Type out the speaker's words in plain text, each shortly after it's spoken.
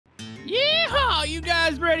Yeah, you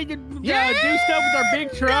guys ready to do stuff with our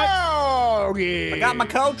big truck? Oh, yeah. I got my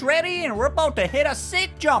coach ready, and we're about to hit a sick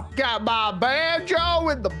jump. Got my banjo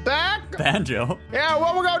in the back. Banjo? Yeah,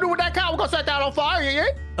 what we're gonna do with that car? We're gonna set that on fire,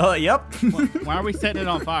 yeah? Yep. Why are we setting it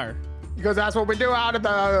on fire? Because that's what we do out of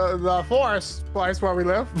the forest place where we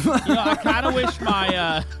live. You know, I kind of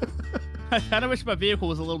wish my vehicle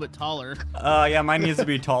was a little bit taller. Yeah, mine needs to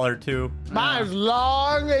be taller, too. Mine's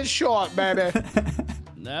long and short, baby.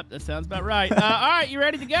 Yep, that sounds about right. All right, you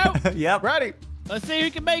ready to go? Yep. Ready. Let's see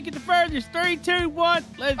who can make it the furthest. 3, 2, 1.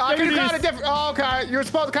 Let's do Can you this. count it different? Oh, okay, you're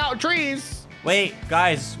supposed to count trees. Wait,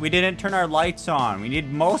 guys, we didn't turn our lights on. We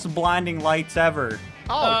need most blinding lights ever.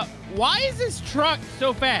 Oh. Why is this truck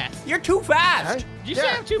so fast? You're too fast. Did you say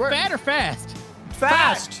I'm too fat or fast?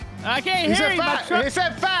 Fast. I can't He hear said you. My fat. truck, He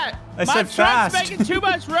said fat. I my said truck's fast. making too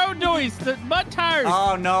much road noise. The mud tires.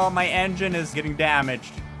 Oh, no, my engine is getting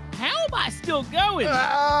damaged. How am I still going?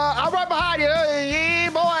 I'm right behind you. Yeah,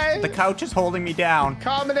 boy. The couch is holding me down.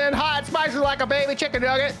 Coming in hot and spicy like a baby chicken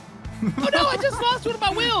nugget. Oh, no, I just lost one of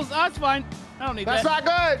my wheels. Oh, that's fine. I don't need That's that.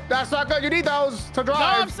 not good. That's not good. You need those to No,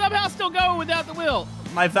 I'm drive. somehow still going without the wheel.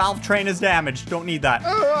 My valve train is damaged. Don't need that.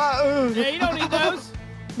 Yeah, you don't need those.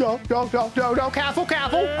 No. Careful. Oh, look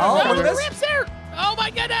at The this. rips there. Oh,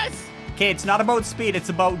 my goodness. Okay, it's not about speed. It's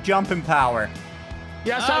about jumping power.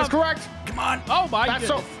 Yes, that is correct. Come on. Oh, my That's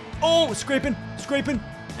goodness. Oh, scraping.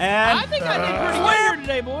 And I think I did pretty good here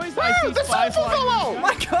today, boys. I see The Spy sofa fell flying. oh out.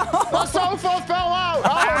 my God. The sofa fell out.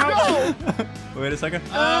 Oh, no. Wait a second.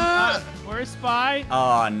 Where's Spy?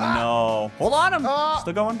 Oh, no. Hold on. I'm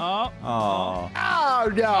still going. Oh, Oh.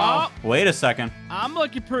 Oh, no. oh, Wait a second. I'm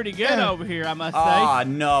looking pretty good over here, I must say. Oh,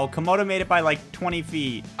 no. Komodo made it by like 20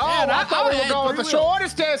 feet. Oh, Man, I thought we I were going with the had 3 wheels.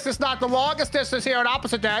 shortest distance, not the longest distance here on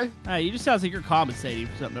opposite day. Hey, you just sounds like you're compensating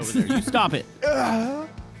for something over there. You stop it.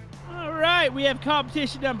 All right, we have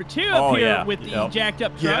competition number 2 up here with the jacked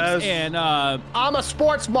up trucks, and I'm a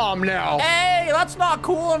sports mom now. Hey, that's not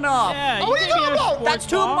cool enough. yeah. Oh, what are you talking about? That's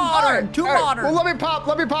too mom. modern. Too modern. Well, let me pop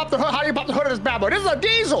the hood. How do you pop the hood of this bad boy? This is a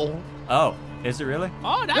diesel. Oh, is it really?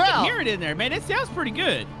 Oh, and I can hear it in there, man. It sounds pretty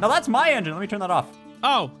good. No, that's my engine. Let me turn that off.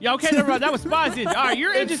 Oh, yeah, okay, never mind. That was Spy's engine. All right,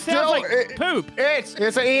 your engine sounds like poop. It's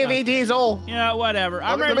an EV diesel. Yeah, whatever.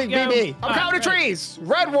 I'm ready to go. I'm counting trees.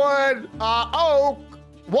 Redwood, oak,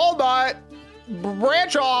 walnut,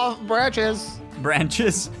 branches.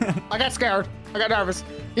 Branches. I got scared. I got nervous.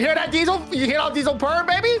 You hear that diesel? You hear that diesel purr,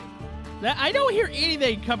 baby? I don't hear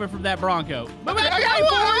anything coming from that Bronco. But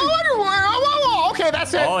Okay,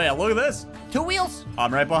 that's it. Oh, yeah. Look at this. 2 wheels.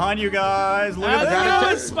 I'm right behind you guys. Look at How's it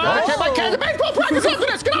this. going, Spy? My kid's a baseball practice after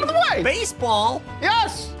this. Get out of the way. Baseball?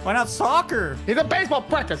 Yes. Why not soccer? He's a baseball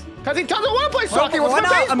practice because he doesn't want to play soccer. He wants why to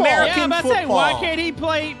play not baseball. American Yeah, I'm about to say, why football? can't he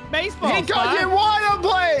play baseball? He Spy? doesn't want to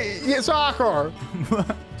play soccer. Doesn't want to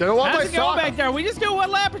How's play it going soccer. back there? We just do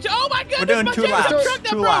 1 lap or 2. Oh my goodness, We're doing my 2 kid's laps. truck that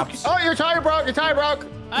 2 broke. laps. Oh, your tire broke. Your tire broke.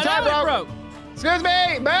 Your I tire know it broke. broke. Excuse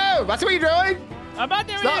me. Move. I see what you're doing. I'm not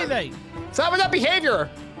doing Stop. anything. Stop with that behavior.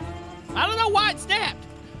 I don't know why it snapped.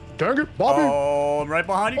 Dang it, Bobby. Oh, I'm right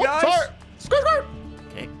behind you guys. Sorry. Skirt.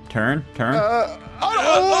 Okay, turn.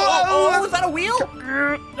 Oh, is that a wheel?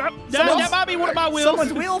 That might be one of my wheels.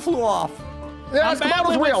 Someone's wheel flew off. Yeah, I'm that's Komodo's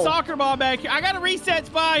battling with wheel. soccer ball back here. I got to reset,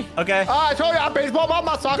 Spy. Okay. I told you I'm baseball mom,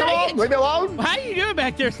 not soccer Dang mom. it. Leave me alone. How you doing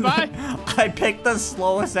back there, Spy? I picked the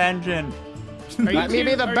slowest engine. Let me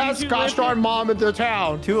be the best gosh darn mom in the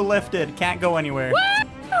town. Too lifted. Can't go anywhere.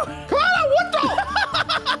 Come on, what the?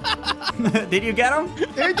 Did you get him? He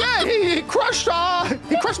did. He crushed my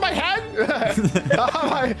head.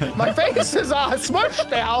 My face is smushed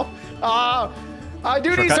now. I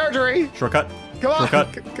do need surgery. Shortcut. Come on.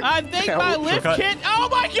 Shortcut. I think my lift Shortcut. kit. Oh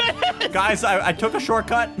my goodness! Guys, I took a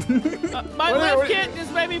shortcut. My lift kit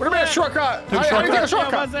just made me. What do you mean a shortcut? Took How do you get a Yeah, I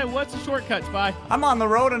shortcut? was saying, what's the shortcut, Spy? I'm on the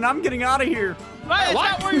road and I'm getting out of here. Spy, that's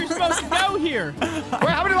not where you're supposed to go here. Wait,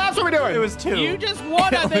 how many laps are we doing? It was 2. You just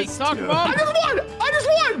won, I It think, was soccer 2. mom. I just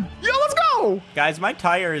won. Yeah, let's go. Guys, my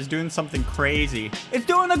tire is doing something crazy. It's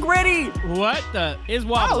doing the gritty. What the is Oh,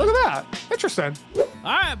 wobbling? look at that. Interesting.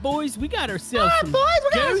 All right, boys, we got ourselves some We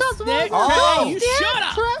got ourselves some gooseneck. Oh. Hey, you shut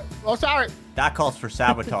up. Oh, sorry. That calls for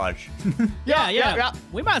sabotage. Yeah.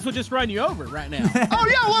 We might as well just run you over right now. Oh,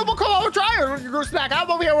 yeah, well, we'll come over and try it. Goose snack. I'm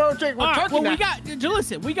over here with All right, turkey well, neck.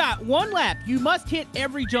 listen, we got 1 lap. You must hit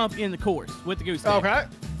every jump in the course with the goose neck. Okay.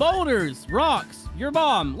 Boulders, rocks, your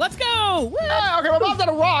mom. Let's go. Woo! Okay, my mom's not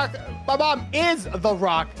a rock. My mom is the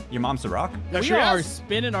rock. Your mom's a rock? Yes, We she are is.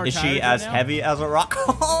 spinning our Is tires she right as now. heavy as a rock? Shit.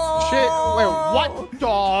 Wait, what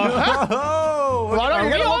the heck? Oh, Why don't Are you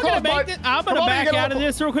we get a all little gonna close, make bud? it? I'm Come gonna on, back get a out of little-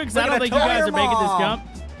 this real quick because I We're don't gonna think you tow guys your are making this mom. jump.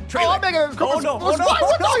 trailer. Oh, I'm making it. Oh, no. Oh, no.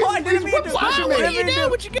 I didn't mean to. What are you doing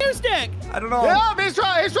with your gooseneck? I don't know. Yeah, he's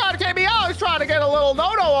trying to get me out. He's trying to get a little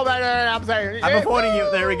no-no over there. I'm saying. I'm avoiding you.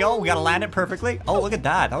 There we go. We got to land it perfectly. Oh, look at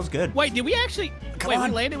that. That was good. Wait, did we actually... Come on.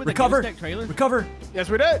 we landed with Recover. the gooseneck trailer? Recover. Yes,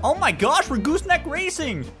 we did. Oh, my gosh. We're gooseneck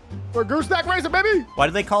racing. We're gooseneck racing, baby. Why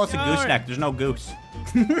do they call us a gooseneck? There's no goose.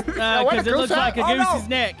 Because it looks like a goose's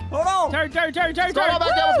neck. Oh, no. Turn. What's going on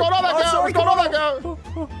back there? What's going on back there? sorry, What's going on back there?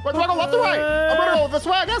 Wait, do I go left or right? I'm going to go this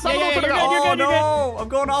way, I guess. I'm going to go. Oh, no. I'm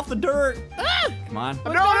going off the dirt. Come on. What's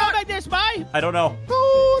going on back there, Spy? I don't know.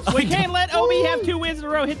 We can't let OB have 2 wins in a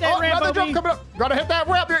row. Hit that ramp, another jump OB. coming up. Gotta hit that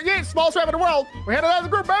ramp. Yeah, smallest ramp in the world. We handle that as a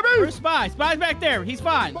group, baby. Where's Spy? Spy's back there. He's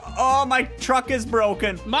fine. Oh, my truck is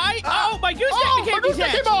broken. My gooseneck became my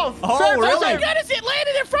gooseneck detached. came off. Oh, Save, really? Oh my save. goodness, it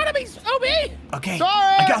landed in front of me, OB. Okay. Sorry.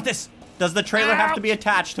 I got this. Does the trailer have to be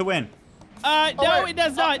attached to win? No, wait. it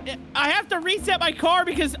does not. I have to reset my car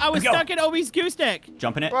because I was Go. stuck in OB's gooseneck.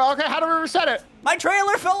 Jump in it. Well, okay, how do we reset it? My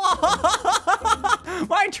trailer fell off.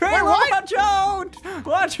 My trailer, what? watch out.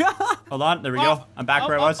 Watch out. Hold on. There we go. I'm back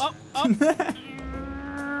where I was.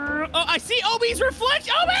 Oh, I see OB's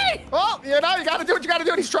reflection. OB! Oh, you know, you gotta do what you gotta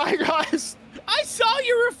do. He's trying, guys. I saw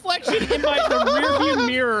your reflection in the rearview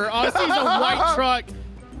mirror. All I see is a white truck,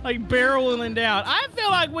 like barreling down. I feel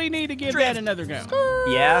like we need to give that another go.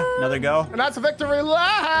 Yeah, another go. And that's a victory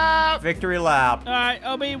lap. Victory lap. All right,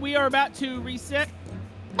 OB, we are about to reset.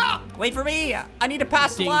 Ah, wait for me. I need to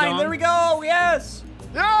pass the Ding line. dong. There we go. Yes.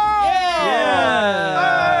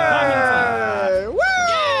 Yeah. Woo.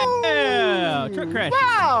 Yeah. Truck crash.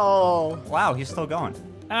 Wow. Wow, he's still going.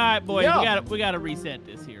 All right, boys, Yeah. we gotta reset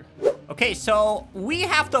this here. Okay, so we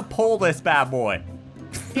have to pull this bad boy.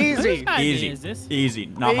 Easy. Whose idea Easy. is this? Easy.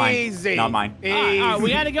 Not mine. Easy. Not mine. All right, we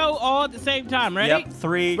gotta go all at the same time. Ready? Yep.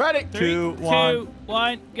 3, Ready. 2, 3, 1. 2,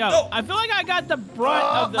 1, go. Go. I feel like I got the brunt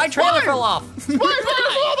of the... My trailer Fine. fell off.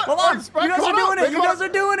 Hold on. You guys are doing it. You guys are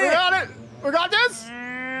doing We it. got it. We got this.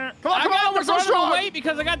 Come on, I come got on. the We're so brunt of the strong. weight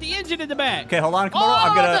because I got the engine in the back. Okay, hold on, Komodo. Oh,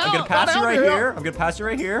 I'm what the gonna hell? pass you What right the hell? here. I'm gonna pass you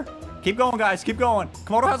right here. Keep going, guys. Keep going.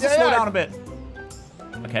 Komodo has to Yeah, slow yeah. down a bit.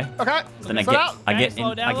 Okay. Okay. Then I Slow down. get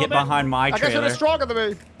slow down a I little get bit. behind my I guess you're trailer stronger than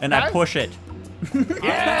me. and Okay? I push it.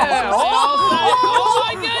 Yeah. Oh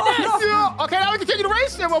my goodness. Yeah. Okay, now we continue to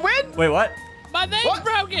race and we'll win. Wait, what? My thing's What?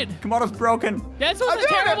 broken. Komodo's broken. This was I a did it.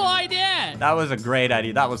 terrible idea. That was a great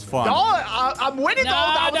idea. That was fun. No, I'm winning though.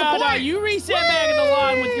 That was the No. point. You reset back in the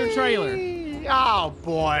line with your trailer. Oh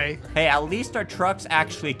boy. Hey, at least our trucks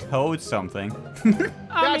actually towed something.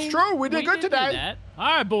 That's true. We did good do today. that. All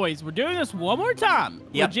right, boys, we're doing this one more time.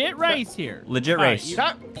 Yep. Legit race here. Legit All right, race.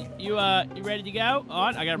 you ready to go?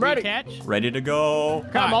 On. I gotta Ready. reattach. Ready to go.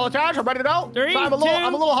 Okay, I'm all attached. I'm ready to go. 3, I'm a 2,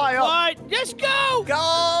 little high up. 1, just go.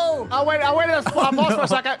 Go! I waited. I'm lost for a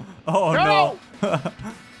second. Oh, Here we no. go.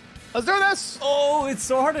 Let's do this. Oh, it's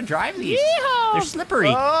so hard to drive these. Yeehaw. They're slippery.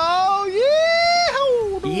 Oh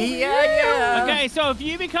yeah. Yeah. Okay, so if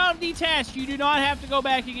you become detached, you do not have to go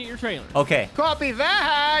back and get your trailer. Okay. Copy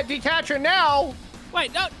that. Detach it now.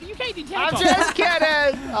 Wait, no, you can't detach. I'm all just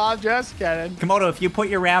kidding. I'm just kidding. Komodo, if you put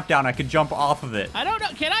your ramp down, I could jump off of it. I don't know.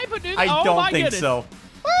 Can I put? I oh don't my think goodness. so.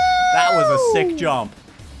 That was a sick jump.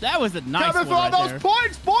 That was a nice Coming one for right those there.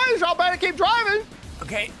 points, boys. Y'all better keep driving.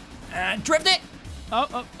 Okay. Drift it.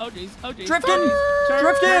 Oh, jeez. Oh, jeez. Drifting. Turn.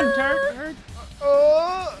 Drifting.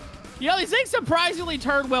 You know, these things surprisingly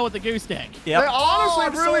turn well with the gooseneck. Yep. They honestly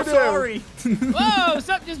I'm really so do. sorry. Whoa,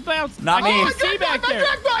 something just bounced. Not I me. can't my see back my there.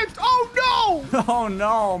 jackknifed. Oh no. Oh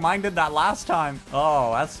no, mine did that last time.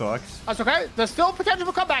 Oh, that sucks. That's okay. There's still potential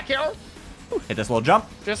for comeback here. Hit this little jump.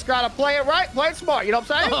 Just gotta play it right, play it smart. You know what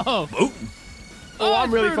I'm saying? Oh, Oh, I'm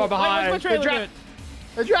it's really brutal. far Wait, what's my behind. trailer doing?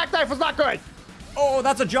 The jackknife was not good. Oh,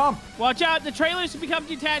 that's a jump. Watch out, the trailers can become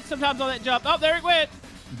detached sometimes on that jump. Oh, there it went.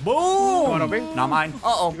 Boom. on, Obi. Not mine.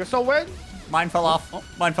 Uh-oh. You can still win. Mine fell off.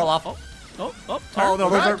 Mine fell off. Oh, Oh turn. no,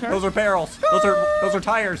 those are barrels. Those are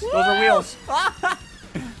tires. Those are wheels.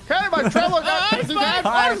 Okay, my trailer got it's detached.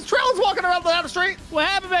 fine. Oh, there's trailers walking around down the street. What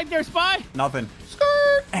happened back there, Spy? Nothing.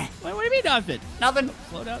 Skirt. Wait, what do you mean nothing? Nothing.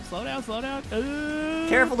 Slow down.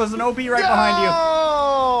 Careful, there's an OB right behind you.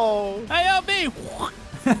 Oh. Hey, LB.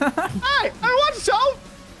 Hey, watch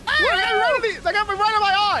yourself. Hey, they got me right in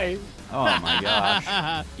my eye. Oh my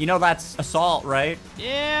gosh. You know that's assault, right?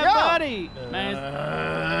 Yeah, Yeah. buddy. Man,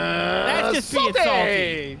 that's just being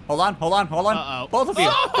salty. Hold on. Uh-oh. Both of you.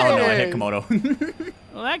 Oh, Oh no, I hey. hit Komodo.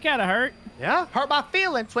 Well, that kind of hurt. Yeah, hurt my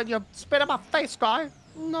feelings when you spit in my face, guy.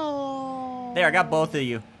 No. There, I got both of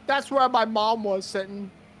you. That's where my mom was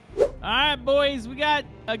sitting. All right, boys, we got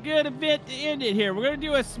a good event to end it here. We're going to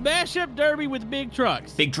do a smash-up derby with big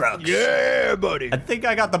trucks. Big trucks. Yeah, buddy. I think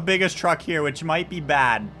I got the biggest truck here, which might be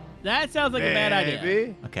bad. That sounds like a bad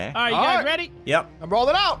idea. Okay. All right, you guys ready? Yep. I'm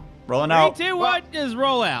rolling out. Rolling out. 3, 2, 1, just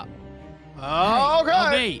roll out.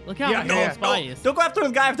 Okay. Look how big Spy is. Don't go after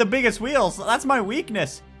the guy with the biggest wheels. That's my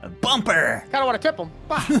weakness. A bumper. Kind of want to tip him.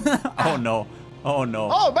 Oh, no. Oh, no.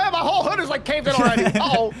 Oh, man, my whole hood is like caved in already.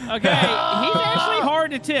 Uh-oh. Okay, he's actually hard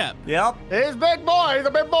to tip. Yep. He's a big boy. He's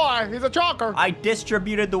a big boy. He's a chonker. I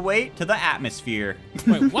distributed the weight to the atmosphere.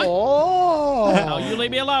 Wait, what? Oh. Oh, you leave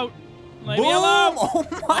me alone. Leave Boom! me alone.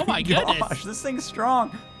 Oh my goodness. gosh, this thing's strong.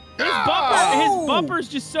 His bumper's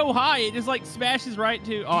just so high, it just like smashes right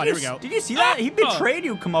into. Oh, here we go. Did you see that? He betrayed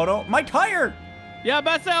you, Komodo. My tire. Yeah,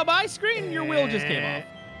 about to say on my screen, your wheel just came off.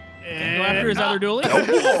 Okay, go after his other dually.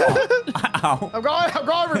 Ow. I'm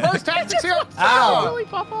going reverse tactics here. Ow. Really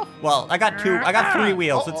pop off? Well, I got 3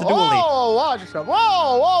 wheels. It's a dually. Oh, watch yourself. Whoa.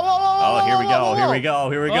 Oh, here we go. Here we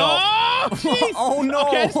go. Here we go. Oh, jeez. Oh, no.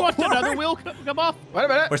 Okay, I just watched another wheel come off. Wait a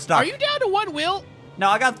minute. We're stuck. Are you down to 1 wheel? No,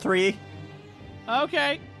 I got 3.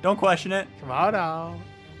 Okay. Don't question it. Come on now.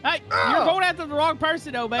 Hey, you're going after the wrong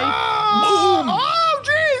person, though, babe. Oh,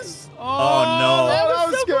 jeez. Oh, no. That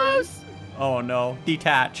was was so scary. close. Oh, no.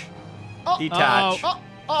 Detach. Oh. Detach. Wait.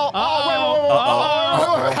 Uh-oh.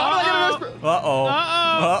 How do I get this? Uh-oh.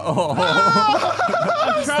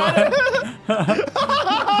 I'm trying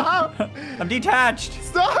to... I'm detached.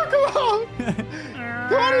 Stop, come on.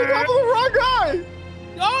 Come on, you got the wrong guy.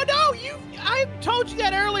 Oh, no, I told you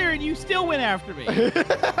that earlier, and you still went after me.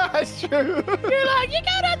 That's true. You're like, you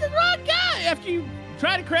got after the wrong guy after you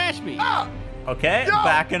tried to crash me. Okay, No.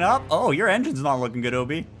 backing up. Oh, your engine's not looking good,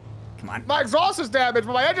 Obi. Come on. My exhaust is damaged,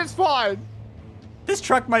 but my engine's fine. This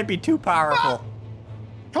truck might be too powerful.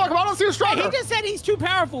 Come on, let's see who's Hey, stronger. he just said he's too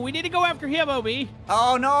powerful. We need to go after him, Obi.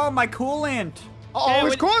 Oh, no, my coolant. Hey,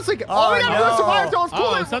 His coolant's leaking. Oh, All we gotta do is no. survive until his Oh,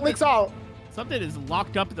 coolant something- leaks out. Something is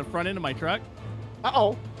locked up at the front end of my truck.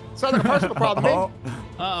 Uh-oh. Sounds like a personal problem to me.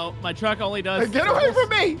 Uh-oh, my truck only does... Get away from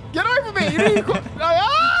me! Get away from me! You need to Come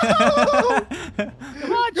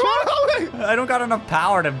on, truck. I don't got enough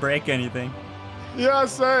power to break anything. Yeah,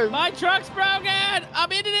 same. My truck's broken.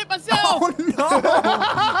 I'm ending it myself. Oh,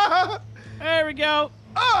 no. There we go.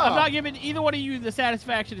 I'm not giving either one of you the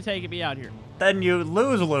satisfaction of taking me out here. Then you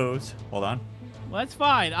lose. Hold on. Well, that's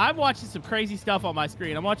fine. I'm watching some crazy stuff on my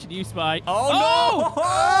screen. I'm watching you, Spy. Oh, no.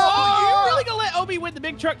 Oh, you're really going to let Obi win the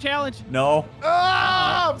big truck challenge? No.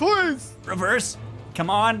 Please. Reverse. Come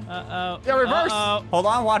on. Uh-oh. Yeah, reverse. Uh-oh. Hold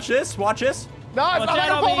on. Watch this. Watch this. No, I'm not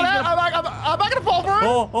gonna fall for that. I'm not gonna fall for it.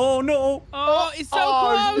 Oh, no. Oh, it's so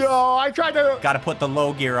close. No, I tried to. Got to put the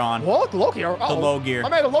low gear on. What? The low gear? The low gear. I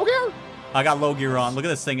made a low gear? I got low gear on. Look at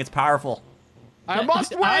this thing. It's powerful. I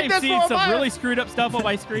must win I'm this seeing for some really screwed up stuff on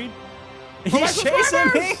my screen. He's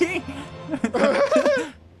chasing me.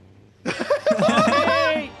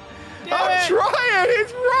 Hey, I'm trying.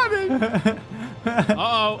 He's running.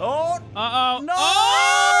 Uh-oh. Oh. Uh-oh. No.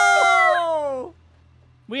 Oh!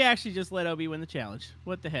 We actually just let Obi win the challenge.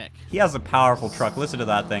 What the heck? He has a powerful truck. Listen to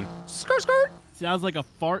that thing. Skirt, skirt. Sounds like a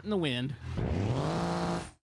fart in the wind.